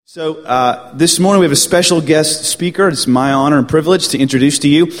So this morning we have a special guest speaker. It's my honor and privilege to introduce to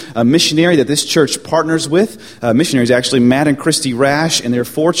you a missionary that this church partners with. Missionary is actually Matt and Christy Rash, and their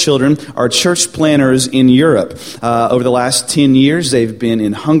 4 children are church planners in Europe. Over the last 10 years, they've been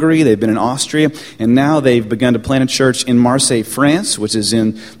in Hungary, they've been in Austria, and now they've begun to plant a church in Marseille, France, which is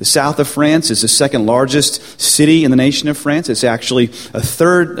in the south of France. It's the second largest city in the nation of France. It's actually a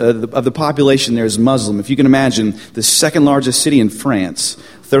third of the population there is Muslim. If you can imagine, the second largest city in France,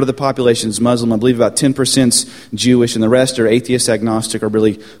 third of the population is Muslim. I believe about 10% Jewish, and the rest are atheist, agnostic, or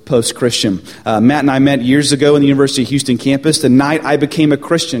really post-Christian. Matt and I met years ago in the University of Houston campus. The night I became a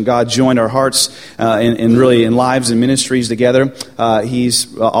Christian, God joined our hearts and really in lives and ministries together.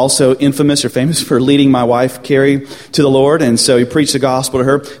 He's also infamous or famous for leading my wife, Carrie, to the Lord, and so he preached the gospel to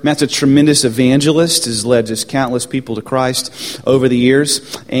her. Matt's a tremendous evangelist, has led just countless people to Christ over the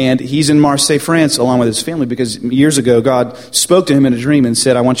years, and he's in Marseille, France, along with his family, because years ago God spoke to him in a dream and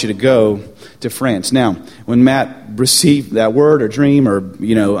said, I want you to go to France. Now, when Matt received that word or dream or,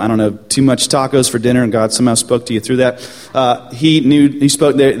 I don't know, too much tacos for dinner and God somehow spoke to you through that, he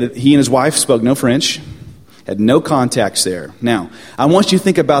spoke there, that he and his wife spoke no French, had no contacts there. Now, I want you to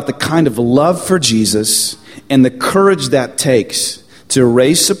think about the kind of love for Jesus and the courage that takes to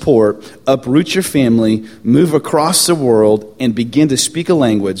raise support, uproot your family, move across the world, and begin to speak a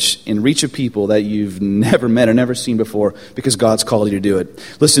language and reach a people that you've never met or never seen before because God's called you to do it.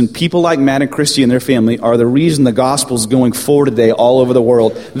 Listen, people like Matt and Christy and their family are the reason the gospel's going forward today all over the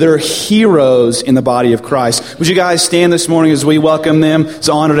world. They're heroes in the body of Christ. Would you guys stand this morning as we welcome them? It's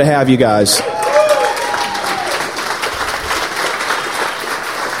an honor to have you guys.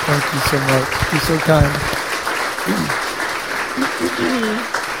 Thank you so much. You're so kind.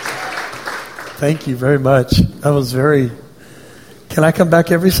 Thank you very much. That was Can I come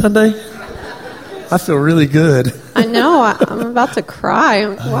back every Sunday? I feel really good. I know. I'm about to cry.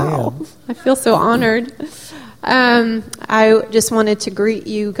 Wow. I feel so honored. I just wanted to greet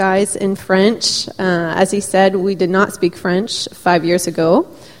you guys in French. As he said, we did not speak French 5 years ago.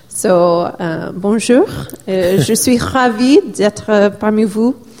 So, bonjour. Je suis ravie d'être parmi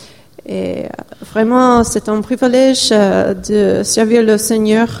vous. Et vraiment, c'est un privilège de servir le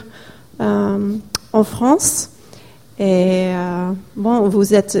Seigneur en France. Et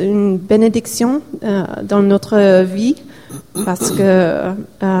vous êtes une bénédiction dans notre vie parce que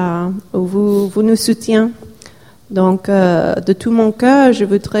vous nous soutenez. Donc, de tout mon cœur, je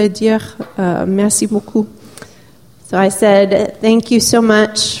voudrais dire merci beaucoup. So I said, thank you so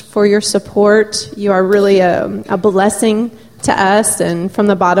much for your support. You are really a blessing to us, and from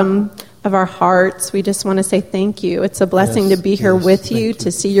the bottom of our hearts, we just want to say thank you. It's a blessing to be here with you,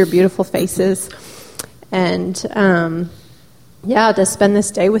 to see your beautiful faces, and to spend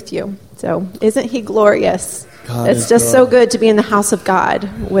this day with you. So isn't he glorious? It's just so good to be in the house of God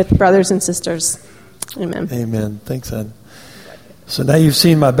with brothers and sisters. Amen. Amen. Thanks, Ed. So now you've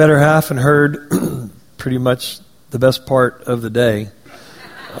seen my better half and heard pretty much the best part of the day.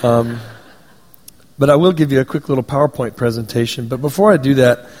 But I will give you a quick little PowerPoint presentation. But before I do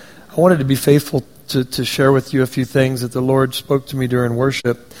that, I wanted to be faithful to share with you a few things that the Lord spoke to me during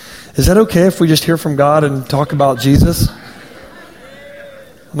worship. Is that okay if we just hear from God and talk about Jesus?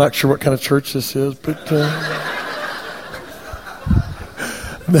 I'm not sure what kind of church this is, but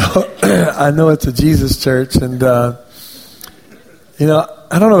no, I know it's a Jesus church. And, I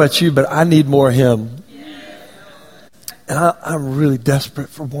don't know about you, but I need more of Him. And I'm really desperate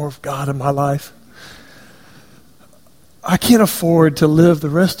for more of God in my life. I can't afford to live the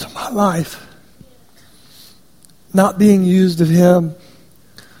rest of my life not being used of Him,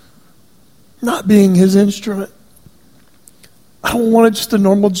 not being His instrument. I don't want just a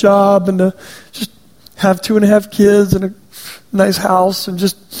normal job and to just have 2.5 kids and a nice house and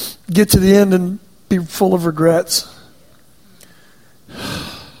just get to the end and be full of regrets.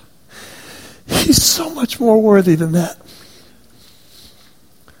 He's so much more worthy than that.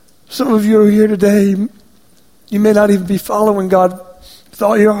 Some of you are here today. You may not even be following God with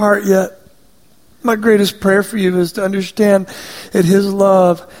all your heart yet. My greatest prayer for you is to understand that His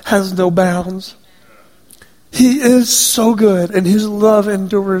love has no bounds. He is so good, and His love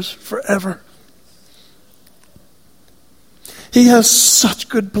endures forever. He has such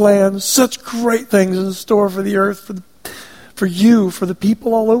good plans, such great things in store for the earth, for you, for the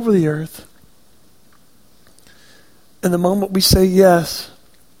people all over the earth. And the moment we say yes,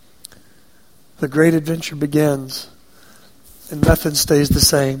 the great adventure begins, and nothing stays the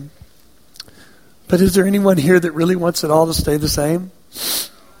same. But is there anyone here that really wants it all to stay the same?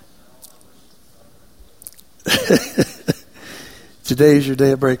 Today is your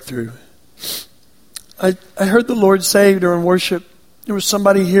day of breakthrough. I heard the Lord say during worship, There was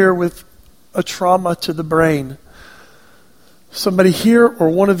somebody here with a trauma to the brain. Somebody here or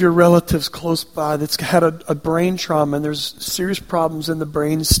one of your relatives close by that's had a brain trauma and there's serious problems in the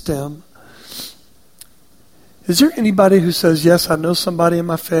brain stem. Is there anybody who says, yes, I know somebody in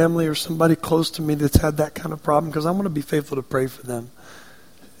my family or somebody close to me that's had that kind of problem? Because I want to be faithful to pray for them.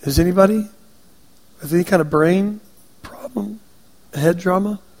 Is anybody with any kind of brain problem? Head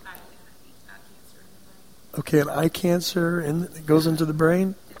trauma? Okay, an eye cancer and it goes into the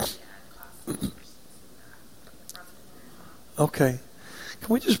brain? Okay.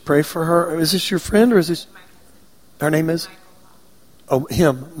 Can we just pray for her? Is this your friend or is this... Her name is? Oh,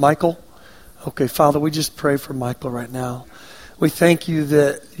 him. Michael? Okay, Father, we just pray for Michael right now. We thank you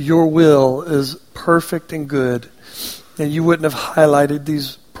that your will is perfect and good. And you wouldn't have highlighted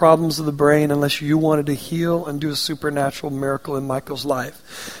these problems of the brain unless you wanted to heal and do a supernatural miracle in Michael's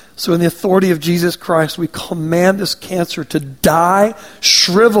life. So in the authority of Jesus Christ, we command this cancer to die,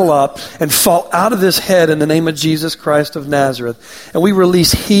 shrivel up, and fall out of this head in the name of Jesus Christ of Nazareth. And we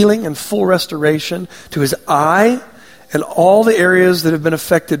release healing and full restoration to his eye and all the areas that have been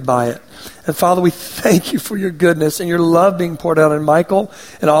affected by it. And Father, we thank you for your goodness and your love being poured out on Michael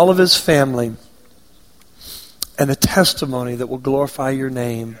and all of his family. And the testimony that will glorify your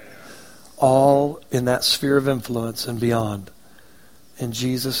name, all in that sphere of influence and beyond. In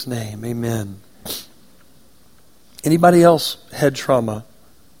Jesus' name, amen. Anybody else head trauma,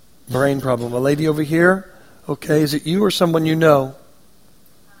 brain problem? A lady over here? Okay, is it you or someone you know?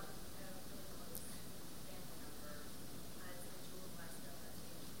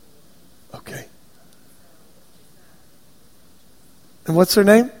 Okay. And what's her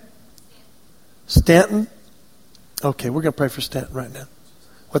name? Stanton? Okay, we're going to pray for Stanton right now.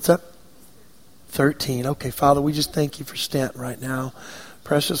 What's that? 13. Okay, Father, we just thank you for Stanton right now.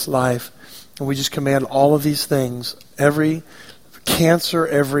 Precious life. And we just command all of these things, every cancer,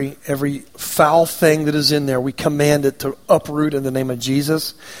 every foul thing that is in there, we command it to uproot in the name of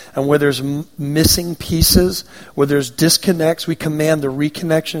Jesus. And where there's missing pieces, where there's disconnects, we command the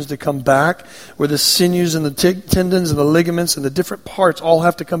reconnections to come back. Where the sinews and the tendons and the ligaments and the different parts all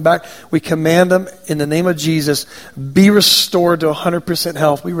have to come back, we command them in the name of Jesus, be restored to 100%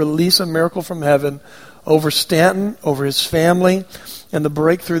 health. We release a miracle from heaven over Stanton, over his family, and the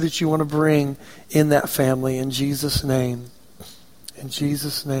breakthrough that you want to bring in that family in Jesus' name. In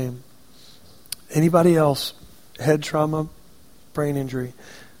Jesus' name. Anybody else? Head trauma, brain injury.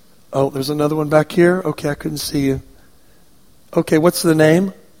 Oh, there's another one back here. Okay, I couldn't see you. Okay, what's the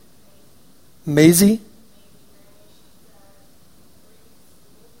name? Maisie?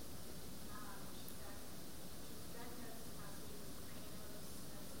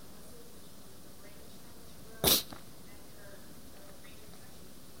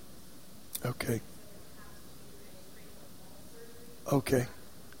 Okay. Okay.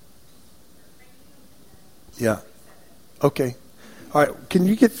 Yeah. Okay. All right. Can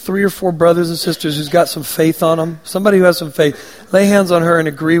you get 3 or 4 brothers and sisters who's got some faith on them? Somebody who has some faith. Lay hands on her and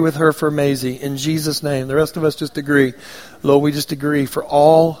agree with her for Maisie in Jesus' name. The rest of us just agree. Lord, we just agree for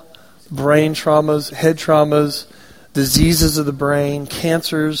all brain traumas, head traumas, diseases of the brain,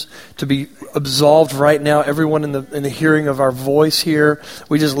 cancers to be absolved right now. Everyone in the hearing of our voice here,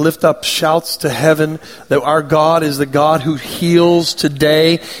 we just lift up shouts to heaven that our God is the God who heals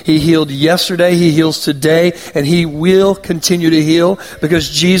today. He healed yesterday, He heals today, and He will continue to heal because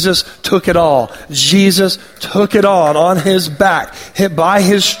Jesus took it all. Jesus took it on His back. By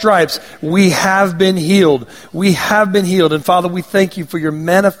His stripes, we have been healed. We have been healed. And Father, we thank you for your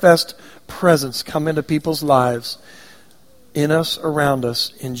manifest presence come into people's lives, in us, around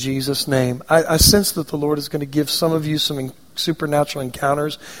us, in Jesus' name. I sense that the Lord is going to give some of you some supernatural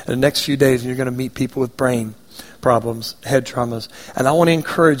encounters in the next few days, and you're going to meet people with brain problems, head traumas. And I want to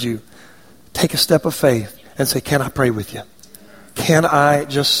encourage you, take a step of faith and say, can I pray with you? Can I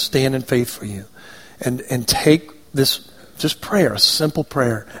just stand in faith for you? And take this just prayer, a simple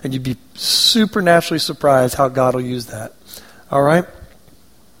prayer, and you'd be supernaturally surprised how God will use that. All right?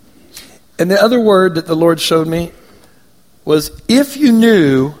 And the other word that the Lord showed me was if you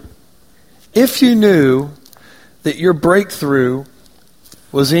knew that your breakthrough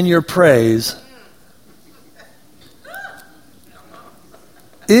was in your praise,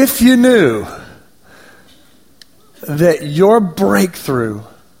 if you knew that your breakthrough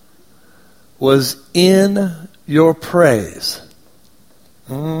was in your praise,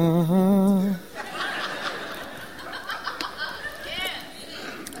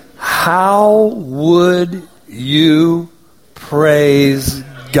 how would you praise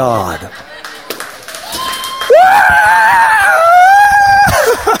God?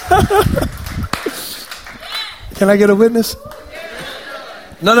 Can I get a witness?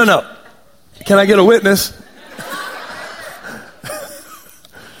 No. Can I get a witness?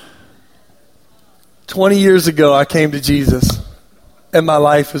 20 years ago, I came to Jesus, and my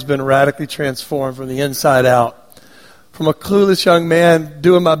life has been radically transformed from the inside out. From a clueless young man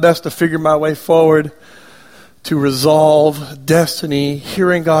doing my best to figure my way forward, to resolve, destiny,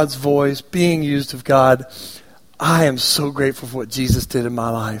 hearing God's voice, being used of God. I am so grateful for what Jesus did in my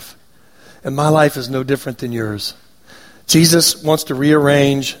life. And my life is no different than yours. Jesus wants to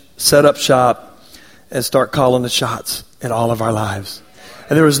rearrange, set up shop, and start calling the shots in all of our lives.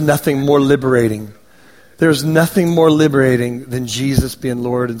 And there is nothing more liberating. There's nothing more liberating than Jesus being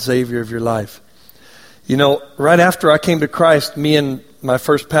Lord and Savior of your life. You know, right after I came to Christ, me and my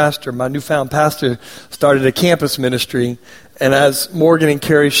first pastor, my newfound pastor, started a campus ministry. And as Morgan and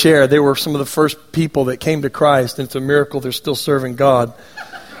Carrie shared, they were some of the first people that came to Christ. And it's a miracle they're still serving God.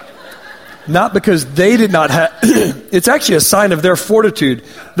 Not because they did not have... It's actually a sign of their fortitude.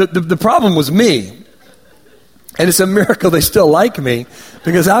 The problem was me. And it's a miracle they still like me.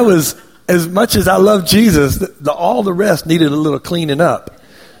 Because I was... As much as I love Jesus, all the rest needed a little cleaning up.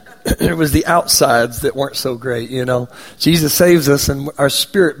 It was the outsides that weren't so great, you know. Jesus saves us, and our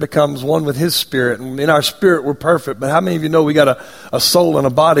spirit becomes one with his spirit. And in our spirit, we're perfect. But how many of you know we got a soul and a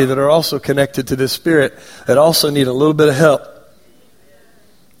body that are also connected to this spirit that also need a little bit of help?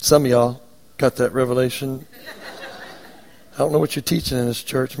 Some of y'all got that revelation. I don't know what you're teaching in this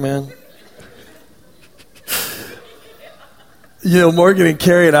church, man. You know, Morgan and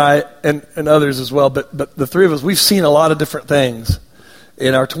Carrie and I, and others as well, but the three of us, we've seen a lot of different things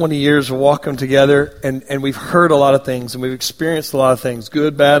in our 20 years of walking together, and we've heard a lot of things, and we've experienced a lot of things,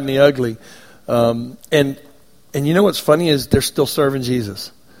 good, bad, and the ugly. And you know what's funny is they're still serving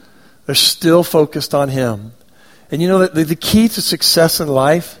Jesus. They're still focused on him. And you know that the key to success in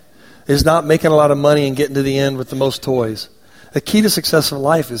life is not making a lot of money and getting to the end with the most toys. The key to success in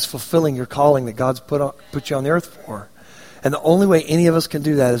life is fulfilling your calling that God's put you on the earth for. And the only way any of us can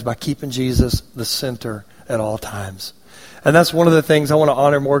do that is by keeping Jesus the center at all times. And that's one of the things I want to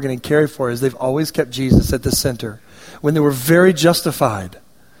honor Morgan and Carrie for, is they've always kept Jesus at the center. When they were very justified,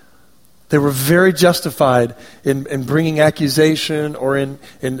 in bringing accusation or in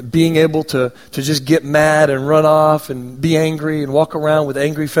being able to just get mad and run off and be angry and walk around with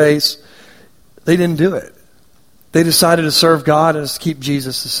angry face. They didn't do it. They decided to serve God and to keep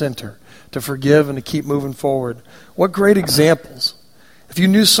Jesus the center, to forgive and to keep moving forward. What great examples. If you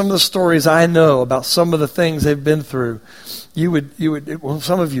knew some of the stories I know about some of the things they've been through, you would, well,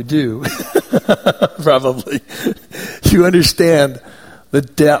 some of you do, probably. You understand the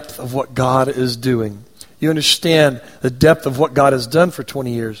depth of what God is doing. You understand the depth of what God has done for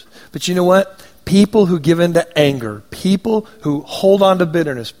 20 years. But you know what? People who give in to anger, people who hold on to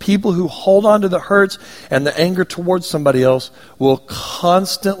bitterness, people who hold on to the hurts and the anger towards somebody else will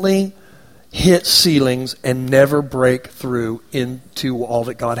constantly hit ceilings and never break through into all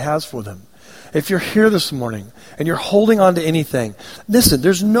that God has for them. If you're here this morning and you're holding on to anything, listen,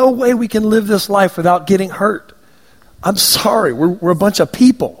 there's no way we can live this life without getting hurt. I'm sorry, we're a bunch of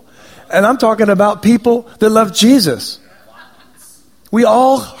people. And I'm talking about people that love Jesus. We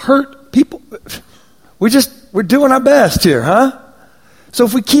all hurt people. We're doing our best here, huh? So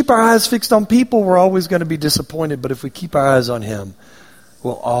if we keep our eyes fixed on people, we're always going to be disappointed. But if we keep our eyes on him,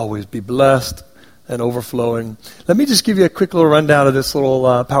 we'll always be blessed and overflowing. Let me just give you a quick little rundown of this little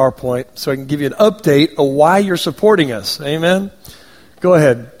PowerPoint so I can give you an update of why you're supporting us. Amen? Go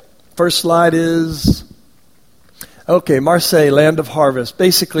ahead. First slide is... Okay, Marseille, land of harvest.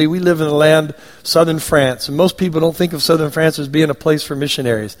 Basically, we live in the land, southern France. And most people don't think of southern France as being a place for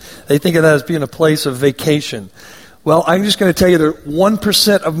missionaries. They think of that as being a place of vacation. Well, I'm just going to tell you that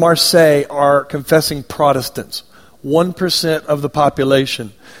 1% of Marseille are confessing Protestants. 1% of the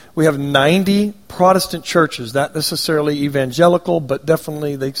population. We have 90 Protestant churches, not necessarily evangelical, but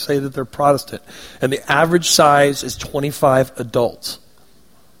definitely they say that they're Protestant. And the average size is 25 adults.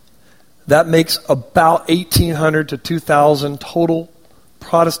 That makes about 1,800 to 2,000 total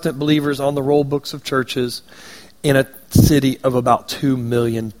Protestant believers on the roll books of churches in a city of about 2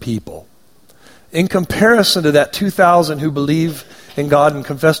 million people. In comparison to that 2,000 who believe in God and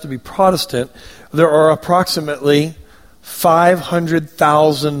confess to be Protestant, there are approximately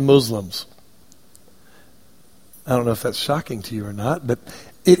 500,000 Muslims. I don't know if that's shocking to you or not, but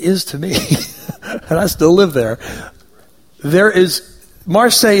it is to me. And I still live there.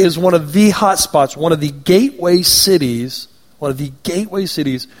 Marseille is one of the hot spots, one of the gateway cities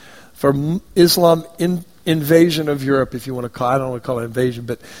for Islam invasion of Europe, if you want to call it. I don't want to call it invasion,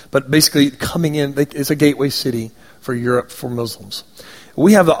 but basically coming in, it's a gateway city for Europe for Muslims.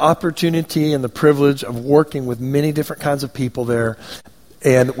 We have the opportunity and the privilege of working with many different kinds of people there.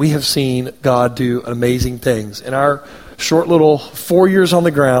 And we have seen God do amazing things. In our short little 4 years on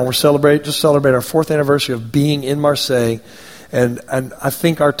the ground, we're celebrate our 4th anniversary of being in Marseille. And I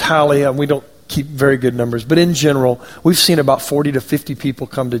think our tally, and we don't keep very good numbers, but in general, we've seen about 40 to 50 people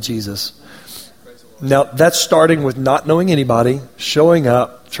come to Jesus. Now, that's starting with not knowing anybody, showing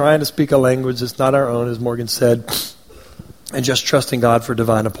up, trying to speak a language that's not our own, as Morgan said, and just trusting God for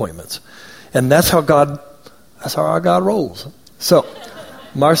divine appointments. And that's how our God rolls. So,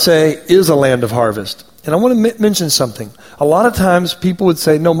 Marseille is a land of harvest. And I want to mention something. A lot of times people would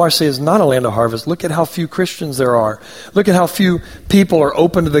say, no, Marseille is not a land of harvest. Look at how few Christians there are. Look at how few people are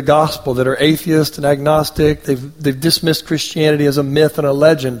open to the gospel that are atheist and agnostic. They've dismissed Christianity as a myth and a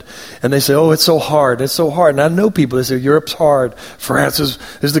legend. And they say, oh, it's so hard. It's so hard. And I know people, they say, Europe's hard. France is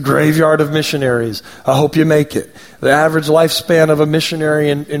the graveyard of missionaries. I hope you make it. The average lifespan of a missionary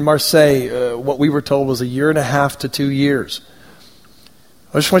in Marseille, what we were told, was 1.5 to 2 years.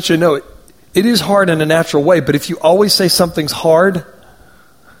 I just want you to know, it is hard in a natural way, but if you always say something's hard,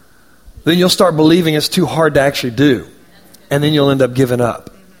 then you'll start believing it's too hard to actually do. And then you'll end up giving up.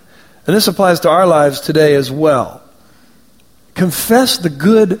 And this applies to our lives today as well. Confess the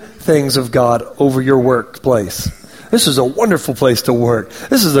good things of God over your workplace. This is a wonderful place to work.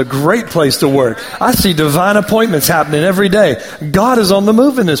 This is a great place to work. I see divine appointments happening every day. God is on the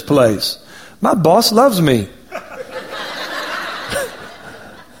move in this place. My boss loves me.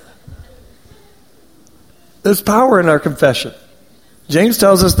 There's power in our confession. James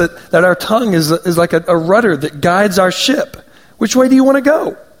tells us that our tongue is like a rudder that guides our ship. Which way do you want to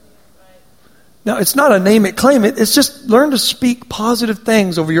go? Now, it's not a name it, claim it. It's just learn to speak positive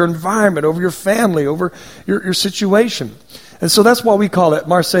things over your environment, over your family, over your situation. And so that's why we call it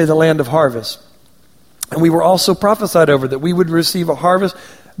Marseille, the land of harvest. And we were also prophesied over that we would receive a harvest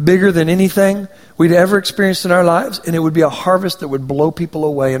bigger than anything we'd ever experienced in our lives. And it would be a harvest that would blow people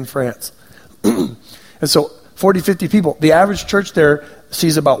away in France. And so 40, 50 people. The average church there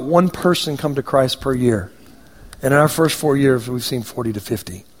sees about one person come to Christ per year. And in our first 4 years, we've seen 40 to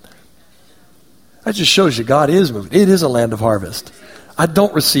 50. That just shows you God is moving. It is a land of harvest. I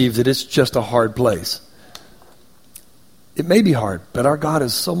don't receive that it's just a hard place. It may be hard, but our God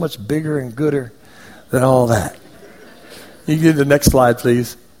is so much bigger and gooder than all that. You can get the next slide,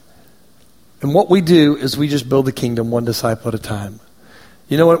 please. And what we do is we just build the kingdom one disciple at a time.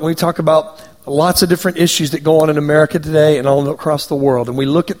 You know what? When we talk about lots of different issues that go on in America today and all across the world, and we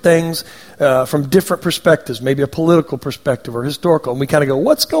look at things from different perspectives, maybe a political perspective or historical, and we kind of go,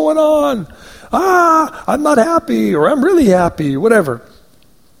 what's going on? I'm not happy, or I'm really happy, whatever.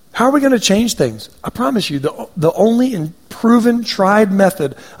 How are we going to change things? I promise you, the only proven, tried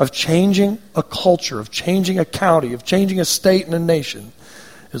method of changing a culture, of changing a county, of changing a state and a nation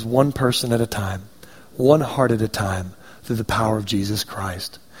is one person at a time, one heart at a time, through the power of Jesus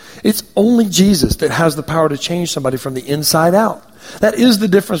Christ. It's only Jesus that has the power to change somebody from the inside out. That is the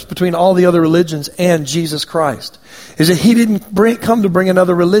difference between all the other religions and Jesus Christ. Is that he didn't come to bring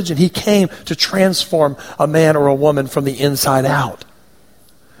another religion. He came to transform a man or a woman from the inside out.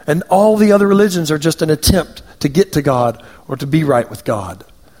 And all the other religions are just an attempt to get to God or to be right with God.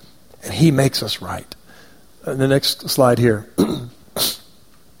 And he makes us right. And the next slide here. A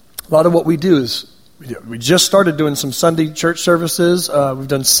lot of what we do is, we just started doing some Sunday church services. We've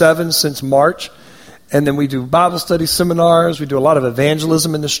done 7 since March. And then we do Bible study seminars. We do a lot of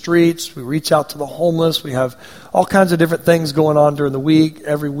evangelism in the streets. We reach out to the homeless. We have all kinds of different things going on during the week,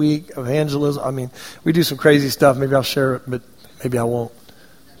 every week, evangelism. I mean, we do some crazy stuff. Maybe I'll share it, but maybe I won't.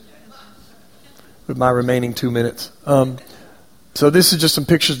 With my remaining 2 minutes. So this is just some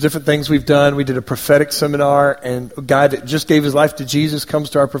pictures of different things we've done. We did a prophetic seminar, and a guy that just gave his life to Jesus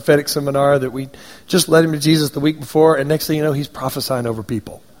comes to our prophetic seminar that we just led him to Jesus the week before, and next thing you know, he's prophesying over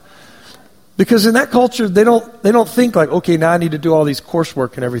people. Because in that culture, they don't think like, okay, now I need to do all these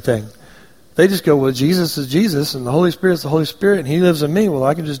coursework and everything. They just go, well, Jesus is Jesus, and the Holy Spirit is the Holy Spirit, and he lives in me. Well,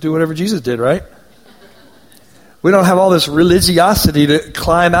 I can just do whatever Jesus did, right? We don't have all this religiosity to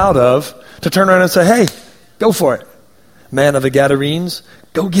climb out of, to turn around and say, hey, go for it. Man of the Gadarenes,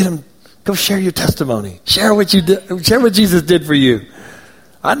 go get him. Go share your testimony. Share what you did. Share what Jesus did for you.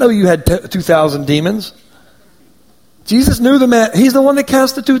 I know you had 2,000 demons. Jesus knew the man. He's the one that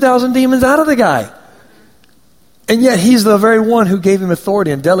cast the 2,000 demons out of the guy. And yet he's the very one who gave him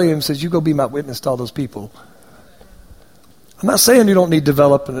authority and delegated him, says, you go be my witness to all those people. I'm not saying you don't need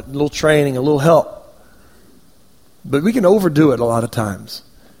development, a little training, a little help. But we can overdo it a lot of times.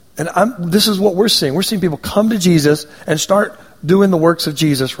 And this is what we're seeing. We're seeing people come to Jesus and start doing the works of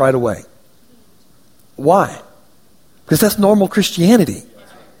Jesus right away. Why? Because that's normal Christianity.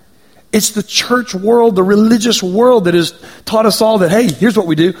 It's the church world, the religious world that has taught us all that, hey, here's what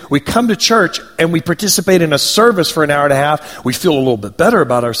we do. We come to church and we participate in a service for an hour and a half. We feel a little bit better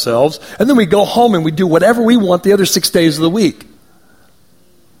about ourselves. And then we go home and we do whatever we want the other 6 days of the week.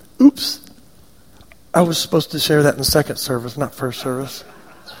 Oops. I was supposed to share that in the second service, not first service.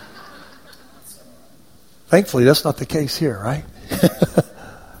 Thankfully, that's not the case here, right?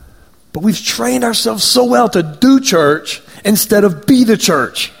 But we've trained ourselves so well to do church instead of be the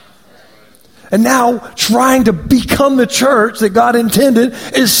church. And now trying to become the church that God intended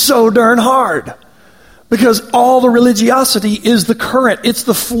is so darn hard. Because all the religiosity is the current. It's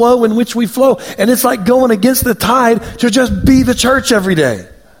the flow in which we flow. And it's like going against the tide to just be the church every day.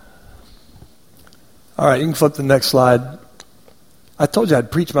 All right, you can flip to the next slide. I told you I'd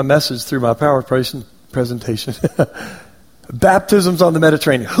preach my message through my PowerPoint presentation. Baptisms on the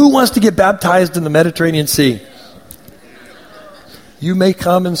Mediterranean. Who wants to get baptized in the Mediterranean Sea? You may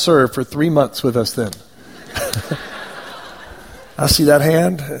come and serve for 3 months with us then. I see that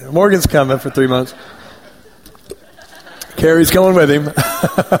hand. Morgan's coming for 3 months. Carrie's going with him.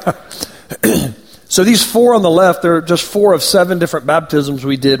 So these 4 on the left, they're just 4 of 7 different baptisms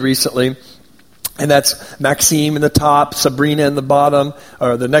we did recently. And that's Maxime in the top, Sabrina in the bottom,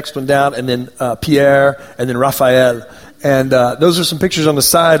 or the next one down, and then Pierre, and then Raphael. And those are some pictures on the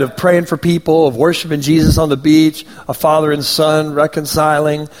side of praying for people, of worshiping Jesus on the beach, a father and son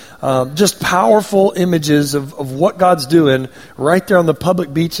reconciling. Just powerful images of what God's doing right there on the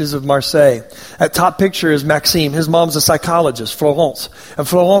public beaches of Marseille. That top picture is Maxime. His mom's a psychologist, Florence. And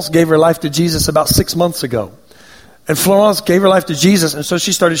Florence gave her life to Jesus about 6 months ago. And Florence gave her life to Jesus, and so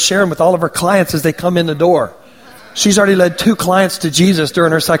she started sharing with all of her clients as they come in the door. She's already led 2 clients to Jesus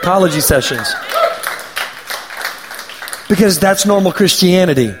during her psychology sessions. Because that's normal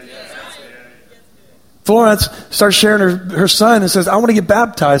Christianity. Florence starts sharing her son and says, I want to get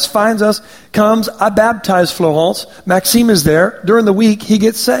baptized. Finds us, comes, I baptize Florence. Maxime is there. During the week, he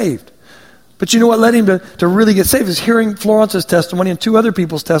gets saved. But you know what led him to really get saved is hearing Florence's testimony and 2 other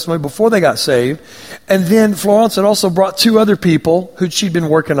people's testimony before they got saved. And then Florence had also brought 2 other people who she'd been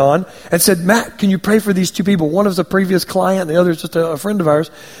working on and said, Matt, can you pray for these 2 people? One is a previous client, the other is just a friend of ours.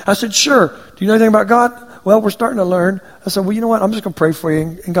 I said, sure. Do you know anything about God? Well, we're starting to learn. I said, well, you know what? I'm just going to pray for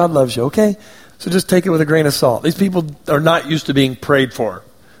you, and God loves you, okay? So just take it with a grain of salt. These people are not used to being prayed for,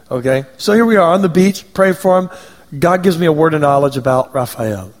 okay? So here we are on the beach, pray for him. God gives me a word of knowledge about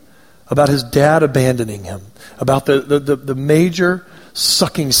Raphael, about his dad abandoning him, about the major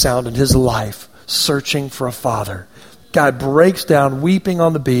sucking sound in his life, searching for a father. Guy breaks down, weeping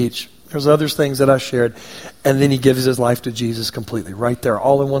on the beach. There's other things that I shared. And then he gives his life to Jesus completely, right there,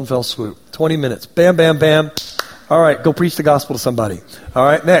 all in one fell swoop. 20 minutes. Bam, bam, bam. All right, go preach the gospel to somebody. All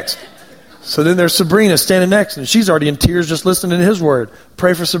right, next. So then there's Sabrina standing next, and she's already in tears just listening to his word.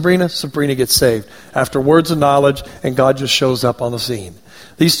 Pray for Sabrina. Sabrina gets saved. After words of knowledge, and God just shows up on the scene.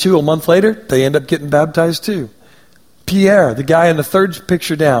 These 2, a month later, they end up getting baptized too. Pierre, the guy in the third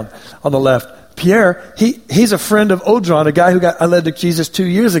picture down on the left. Pierre, he's a friend of Audron, a guy who I led to Jesus 2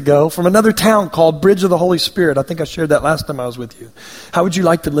 years ago from another town called Bridge of the Holy Spirit. I think I shared that last time I was with you. How would you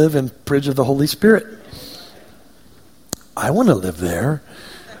like to live in Bridge of the Holy Spirit? I want to live there.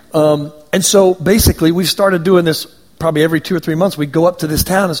 And so basically we've started doing this probably every 2 or 3 months. We go up to this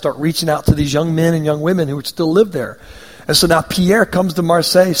town and start reaching out to these young men and young women who would still live there. And so now Pierre comes to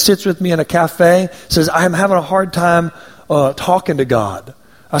Marseille, sits with me in a cafe, says, I am having a hard time talking to God.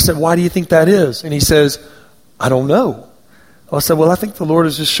 I said, why do you think that is? And he says, I don't know. I said, well, I think the Lord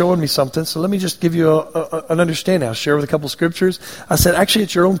is just showing me something, so let me just give you an understanding. I'll share with a couple scriptures. I said, actually,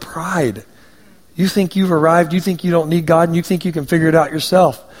 it's your own pride. You think you've arrived, you think you don't need God, and you think you can figure it out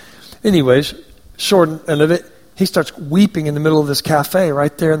yourself. Anyways, short end of it, he starts weeping in the middle of this cafe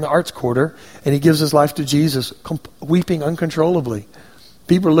right there in the arts quarter, and he gives his life to Jesus, weeping uncontrollably.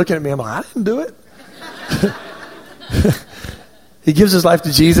 People are looking at me, I'm like, I didn't do it. He gives his life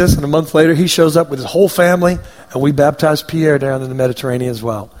to Jesus, and a month later, he shows up with his whole family, and we baptize Pierre down in the Mediterranean as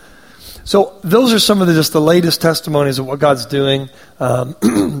well. So those are some of just the latest testimonies of what God's doing.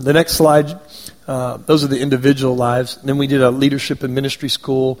 The next slide, those are the individual lives. And then we did a leadership and ministry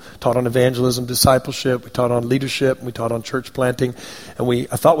school, taught on evangelism, discipleship. We taught on leadership, and we taught on church planting. And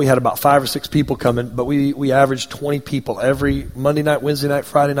I thought we had about 5 or 6 people coming, but we averaged 20 people every Monday night, Wednesday night,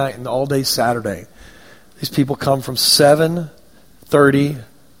 Friday night, and all day Saturday. These people come from 7:30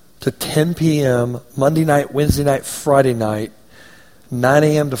 to 10 p.m., Monday night, Wednesday night, Friday night, 9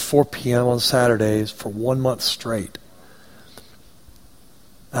 a.m. to 4 p.m. on Saturdays for 1 month straight.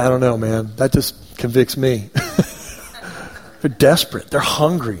 I don't know, man. That just convicts me. They're desperate. They're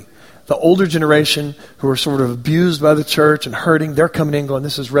hungry. The older generation who are sort of abused by the church and hurting, they're coming in going,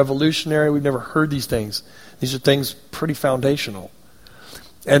 this is revolutionary. We've never heard these things. These are things pretty foundational.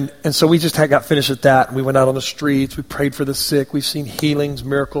 And so we just got finished with that. And we went out on the streets. We prayed for the sick. We've seen healings,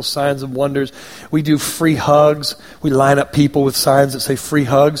 miracles, signs and wonders. We do free hugs. We line up people with signs that say free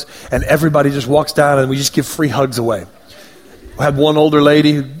hugs. And everybody just walks down and we just give free hugs away. We had one older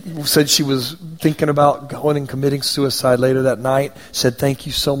lady who said she was thinking about going and committing suicide later that night. Said, thank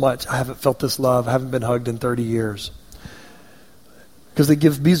you so much. I haven't felt this love. I haven't been hugged in 30 years. Because they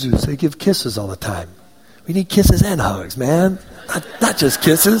give bisous. They give kisses all the time. We need kisses and hugs, man. Not just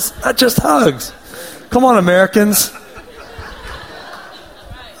kisses. Not just hugs. Come on, Americans.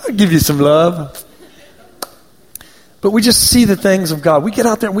 I'll give you some love. But we just see the things of God. We get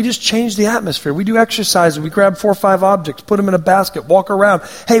out there and we just change the atmosphere. We do exercises. We grab 4 or 5 objects, put them in a basket, walk around.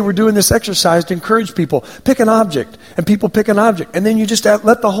 Hey, we're doing this exercise to encourage people. Pick an object. And people pick an object. And then you just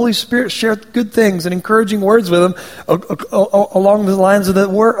let the Holy Spirit share good things and encouraging words with them along the lines of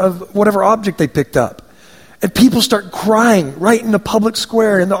of whatever object they picked up. And people start crying right in the public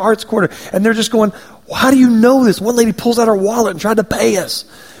square, in the arts quarter. And they're just going, well, how do you know this? One lady pulls out her wallet and tried to pay us.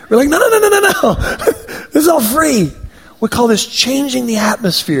 We're like, no. This is all free. We call this changing the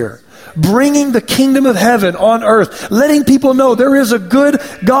atmosphere. Bringing the kingdom of heaven on earth. Letting people know there is a good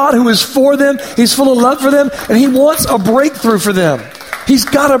God who is for them. He's full of love for them. And He wants a breakthrough for them. He's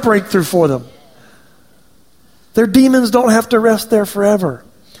got a breakthrough for them. Their demons don't have to rest there forever.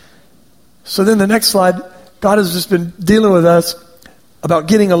 So then the next slide, God has just been dealing with us about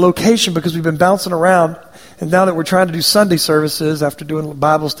getting a location because we've been bouncing around. And now that we're trying to do Sunday services after doing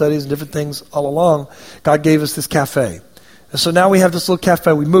Bible studies and different things all along, God gave us this cafe. And so now we have this little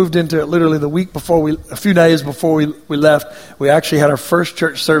cafe. We moved into it literally the week before a few days before we left. We actually had our first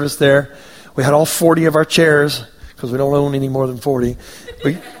church service there. We had all 40 of our chairs because we don't own any more than 40.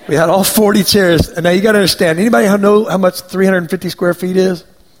 We had all 40 chairs. And now you got to understand, anybody know how much 350 square feet is?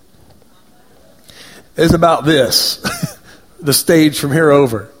 It's about this, the stage from here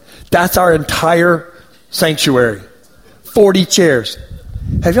over. That's our entire sanctuary. 40 chairs.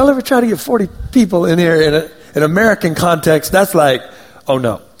 Have y'all ever tried to get 40 people in here in an American context? That's like, oh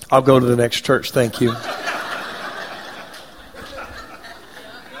no, I'll go to the next church, thank you.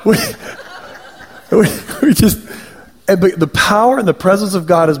 we just, but the power and the presence of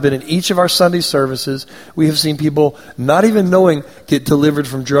God has been in each of our Sunday services. We have seen people not even knowing get delivered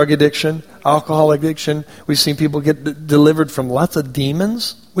from drug addiction, alcohol addiction. We've seen people get delivered from lots of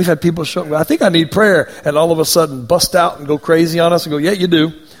demons. We've had people show, I think I need prayer, and all of a sudden bust out and go crazy on us and go, yeah, you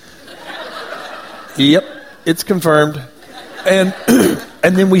do. Yep, it's confirmed. And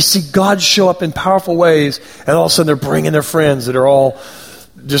then we see God show up in powerful ways, and all of a sudden they're bringing their friends that are all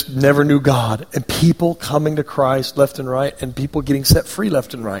just never knew God, and people coming to Christ left and right, and people getting set free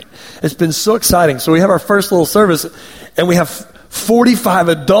left and right. It's been so exciting. So we have our first little service, and we have 45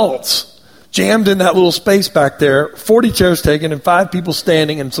 adults jammed in that little space back there, 40 chairs taken, and 5 people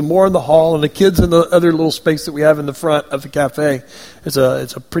standing, and some more in the hall, and the kids in the other little space that we have in the front of the cafe. It's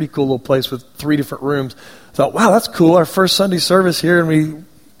a pretty cool little place with 3 different rooms. I thought, wow, that's cool. Our first Sunday service here, and we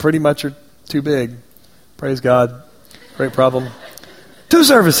pretty much are too big. Praise God. Great problem. 2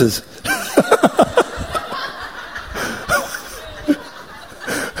 services.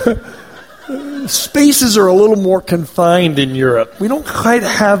 Spaces are a little more confined in Europe. We don't quite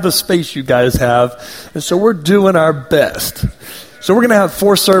have the space you guys have, and so we're doing our best. So we're going to have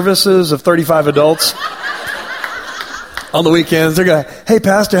 4 services of 35 adults on the weekends. They're going to, hey,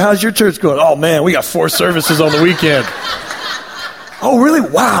 Pastor, how's your church going? Oh, man, we got 4 services on the weekend. Oh, really?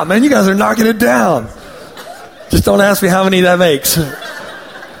 Wow, man, you guys are knocking it down. Just don't ask me how many that makes.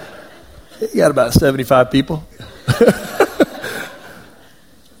 You got about 75 people.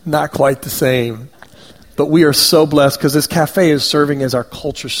 Not quite the same. But we are so blessed because this cafe is serving as our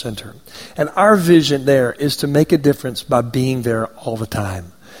culture center. And our vision there is to make a difference by being there all the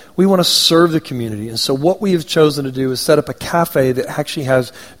time. We want to serve the community. And so what we have chosen to do is set up a cafe that actually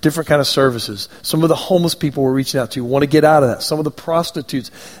has different kind of services. Some of the homeless people we're reaching out to want to get out of that. Some of the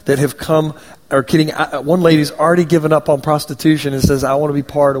prostitutes that have come are getting, one lady's already given up on prostitution and says, I want to be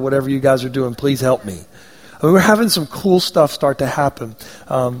part of whatever you guys are doing. Please help me. I mean, we're having some cool stuff start to happen.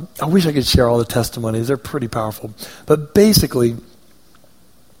 I wish I could share all the testimonies. They're pretty powerful. But basically,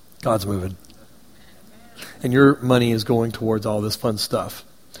 God's moving. And your money is going towards all this fun stuff.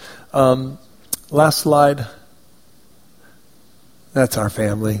 Last slide. That's our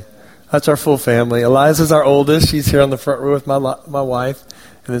family. That's our full family. Eliza's our oldest. She's here on the front row with my wife.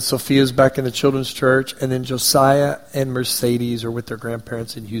 And then Sophia's back in the children's church. And then Josiah and Mercedes are with their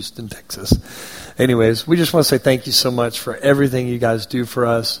grandparents in Houston, Texas. Anyways, we just want to say thank you so much for everything you guys do for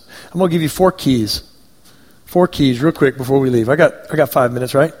us. I'm going to give you 4 keys. 4 keys real quick before we leave. I got 5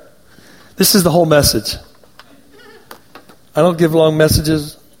 minutes, right? This is the whole message. I don't give long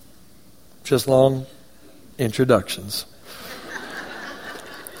messages, just long introductions.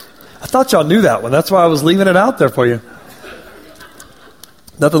 I thought y'all knew that one. That's why I was leaving it out there for you.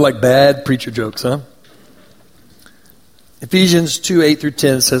 Nothing like bad preacher jokes, huh? Ephesians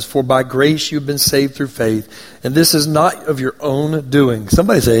 2:8-10 says, "For by grace you've been saved through faith, and this is not of your own doing."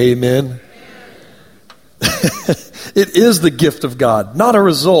 Somebody say amen. It is the gift of God, not a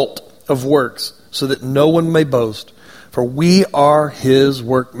result of works, so that no one may boast. For we are his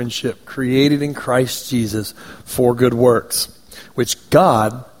workmanship, created in Christ Jesus for good works, which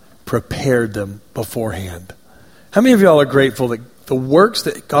God prepared them beforehand. How many of y'all are grateful that the works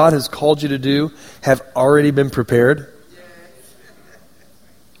that God has called you to do have already been prepared?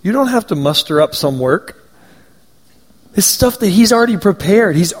 You don't have to muster up some work. It's stuff that he's already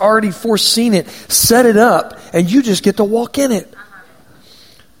prepared. He's already foreseen it, set it up, and you just get to walk in it.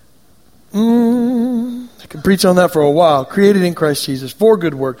 I can preach on that for a while. Created in Christ Jesus for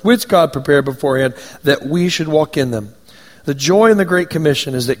good works, which God prepared beforehand that we should walk in them. The joy in the Great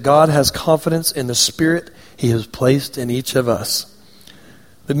Commission is that God has confidence in the Spirit he has placed in each of us.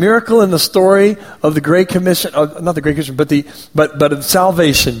 The miracle in the story of the Great Commission, not the Great Commission, but of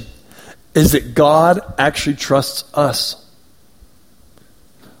salvation, is that God actually trusts us.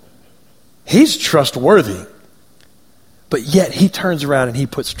 He's trustworthy, but yet he turns around and he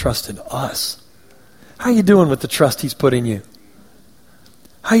puts trust in us. How you doing with the trust he's put in you?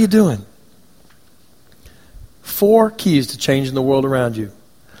 How you doing? 4 keys to changing the world around you.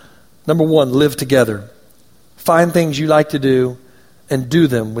 Number 1, live together. Find things you like to do and do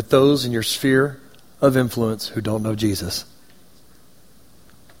them with those in your sphere of influence who don't know Jesus.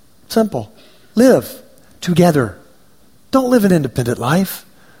 Simple. Live together. Don't live an independent life.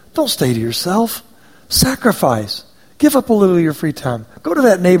 Don't stay to yourself. Sacrifice. Give up a little of your free time. Go to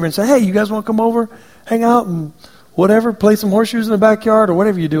that neighbor and say, "Hey, you guys want to come over, hang out and whatever, play some horseshoes in the backyard," or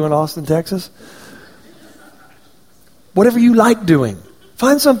whatever you do in Austin, Texas. Whatever you like doing.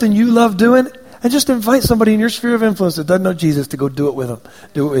 Find something you love doing and just invite somebody in your sphere of influence that doesn't know Jesus to go do it with them.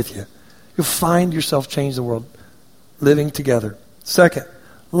 Do it with you. You'll find yourself change the world living together. Second,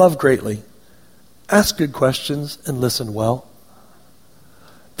 love greatly. Ask good questions and listen well.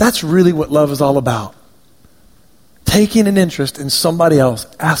 That's really what love is all about. Taking an interest in somebody else,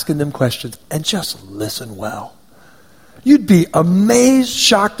 asking them questions, and just listen well. You'd be amazed,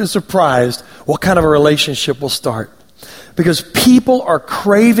 shocked, and surprised what kind of a relationship will start. Because people are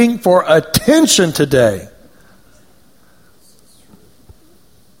craving for attention today.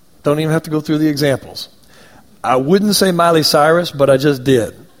 Don't even have to go through the examples. I wouldn't say Miley Cyrus, but I just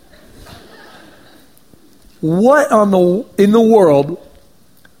did. What in the world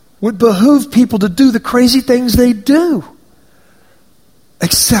would behoove people to do the crazy things they do?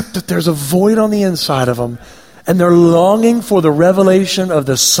 Except that there's a void on the inside of them, and they're longing for the revelation of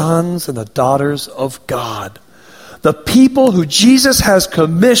the sons and the daughters of God. The people who Jesus has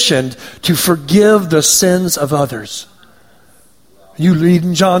commissioned to forgive the sins of others. You read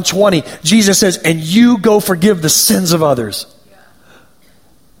in John 20, Jesus says, "And you go forgive the sins of others."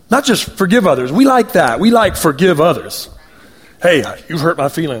 Not just forgive others. We like that. We like forgive others. Hey, you've hurt my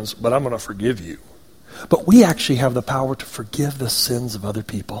feelings, but I'm going to forgive you. But we actually have the power to forgive the sins of other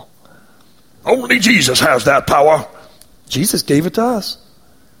people. Only Jesus has that power. Jesus gave it to us.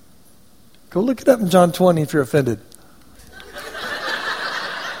 Go look it up in John 20 if you're offended.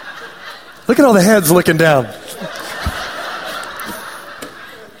 Look at all the heads looking down.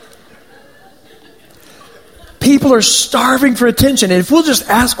 People are starving for attention. And if we'll just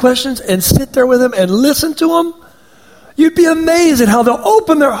ask questions and sit there with them and listen to them, you'd be amazed at how they'll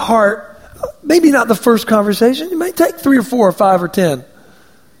open their heart. Maybe not the first conversation. It might take 3 or 4 or 5 or 10.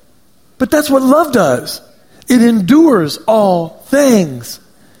 But that's what love does. It endures all things.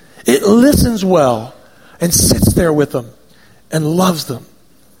 It listens well and sits there with them and loves them.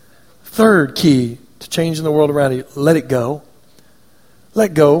 Third key to changing the world around you, let it go.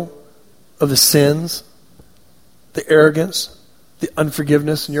 Let go of the sins, the arrogance, the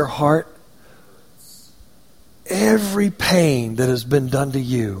unforgiveness in your heart. Every pain that has been done to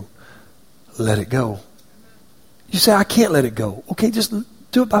you, let it go. You say, "I can't let it go." Okay, just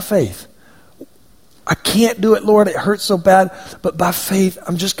do it by faith. "I can't do it, Lord. It hurts so bad." But by faith,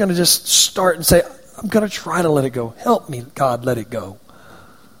 I'm just going to just start and say, "I'm going to try to let it go. Help me, God, let it go."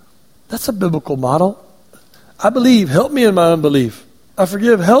 That's a biblical model. I believe. Help me in my unbelief. I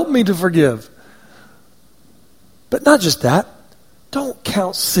forgive. Help me to forgive. But not just that. Don't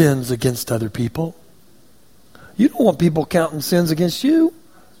count sins against other people. You don't want people counting sins against you.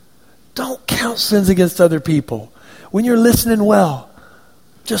 Don't count sins against other people. When you're listening well,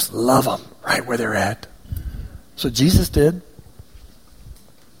 just love them right where they're at. So Jesus did.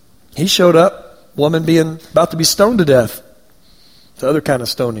 He showed up, woman being about to be stoned to death. It's the other kind of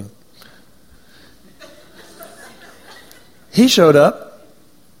stoning. He showed up,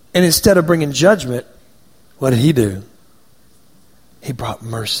 and instead of bringing judgment, what did he do? He brought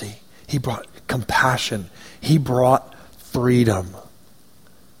mercy. He brought compassion. He brought freedom.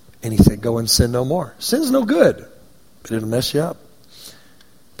 And he said, go and sin no more. Sin's no good, but it'll mess you up.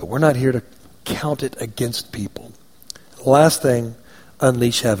 But we're not here to count it against people. Last thing,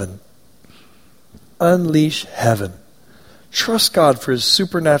 unleash heaven. Unleash heaven. Trust God for his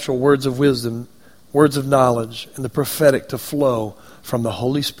supernatural words of wisdom, words of knowledge, and the prophetic to flow from the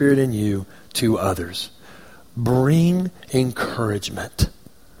Holy Spirit in you to others. Bring encouragement.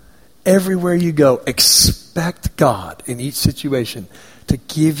 Everywhere you go, expect God in each situation to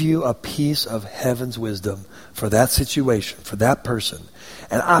give you a piece of heaven's wisdom for that situation, for that person.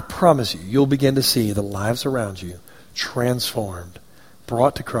 And I promise you, you'll begin to see the lives around you transformed,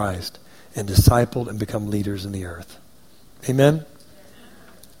 brought to Christ, and discipled and become leaders in the earth. Amen?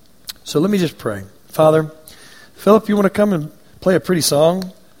 So let me just pray. Father, Philip, you want to come and play a pretty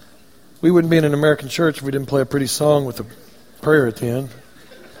song? We wouldn't be in an American church if we didn't play a pretty song with a prayer at the end.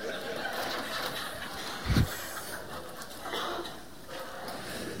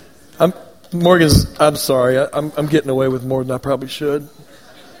 I'm sorry. I'm getting away with more than I probably should.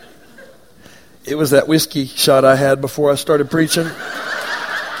 It was that whiskey shot I had before I started preaching.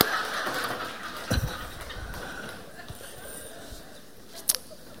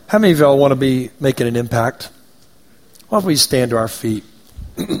 How many of y'all want to be making an impact? Why don't we stand to our feet?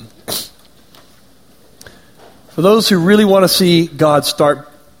 For those who really want to see God start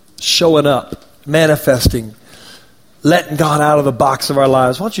showing up, manifesting, letting God out of the box of our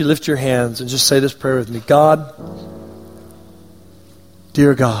lives, why don't you lift your hands and just say this prayer with me. God,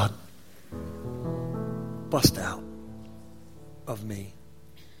 dear God, bust out of me.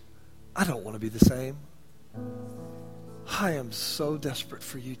 I don't want to be the same. I am so desperate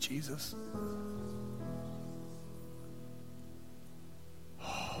for you, Jesus.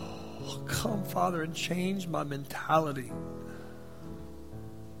 Oh, come, Father, and change my mentality,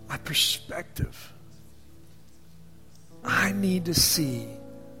 my perspective. I need to see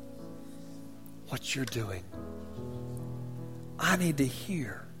what you're doing. I need to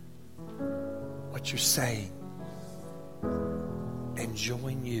hear what you're saying and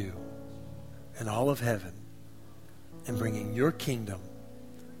join you and all of heaven in bringing your kingdom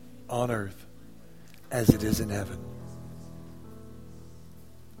on earth as it is in heaven.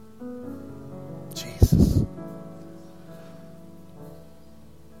 Jesus,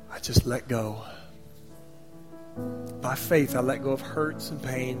 I just let go. By faith, I let go of hurts and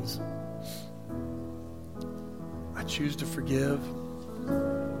pains. I choose to forgive.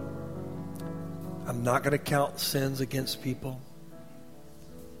 I'm not going to count sins against people.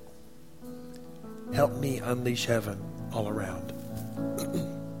 Help me unleash heaven all around.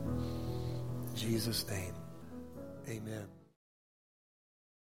 In Jesus' name, amen.